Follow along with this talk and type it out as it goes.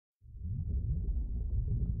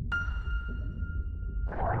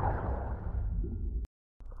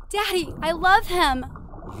Daddy, I love him.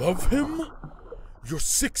 Love him? You're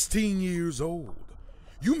 16 years old.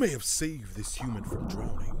 You may have saved this human from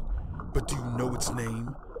drowning, but do you know its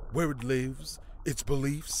name, where it lives, its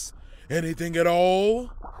beliefs, anything at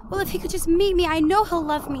all? Well, if he could just meet me, I know he'll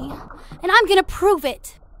love me. And I'm gonna prove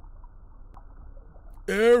it.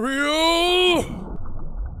 Ariel!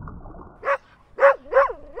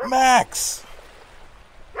 Max!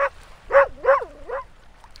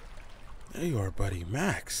 There you are, buddy.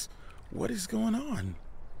 Max, what is going on?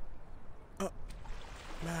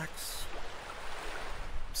 Max.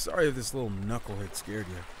 Sorry if this little knucklehead scared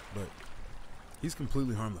you, but he's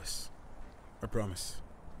completely harmless. I promise.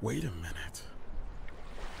 Wait a minute.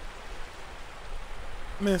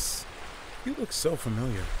 Miss, you look so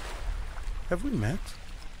familiar. Have we met?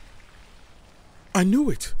 I knew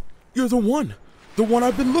it. You're the one. The one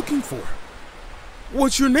I've been looking for.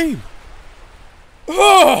 What's your name?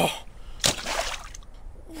 Oh!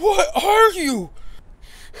 What are you?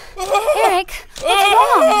 Eric,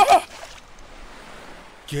 what's wrong?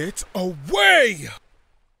 Get away!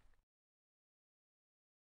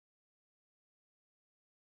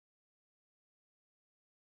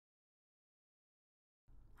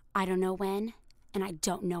 I don't know when, and I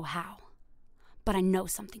don't know how. But I know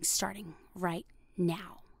something's starting right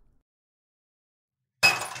now.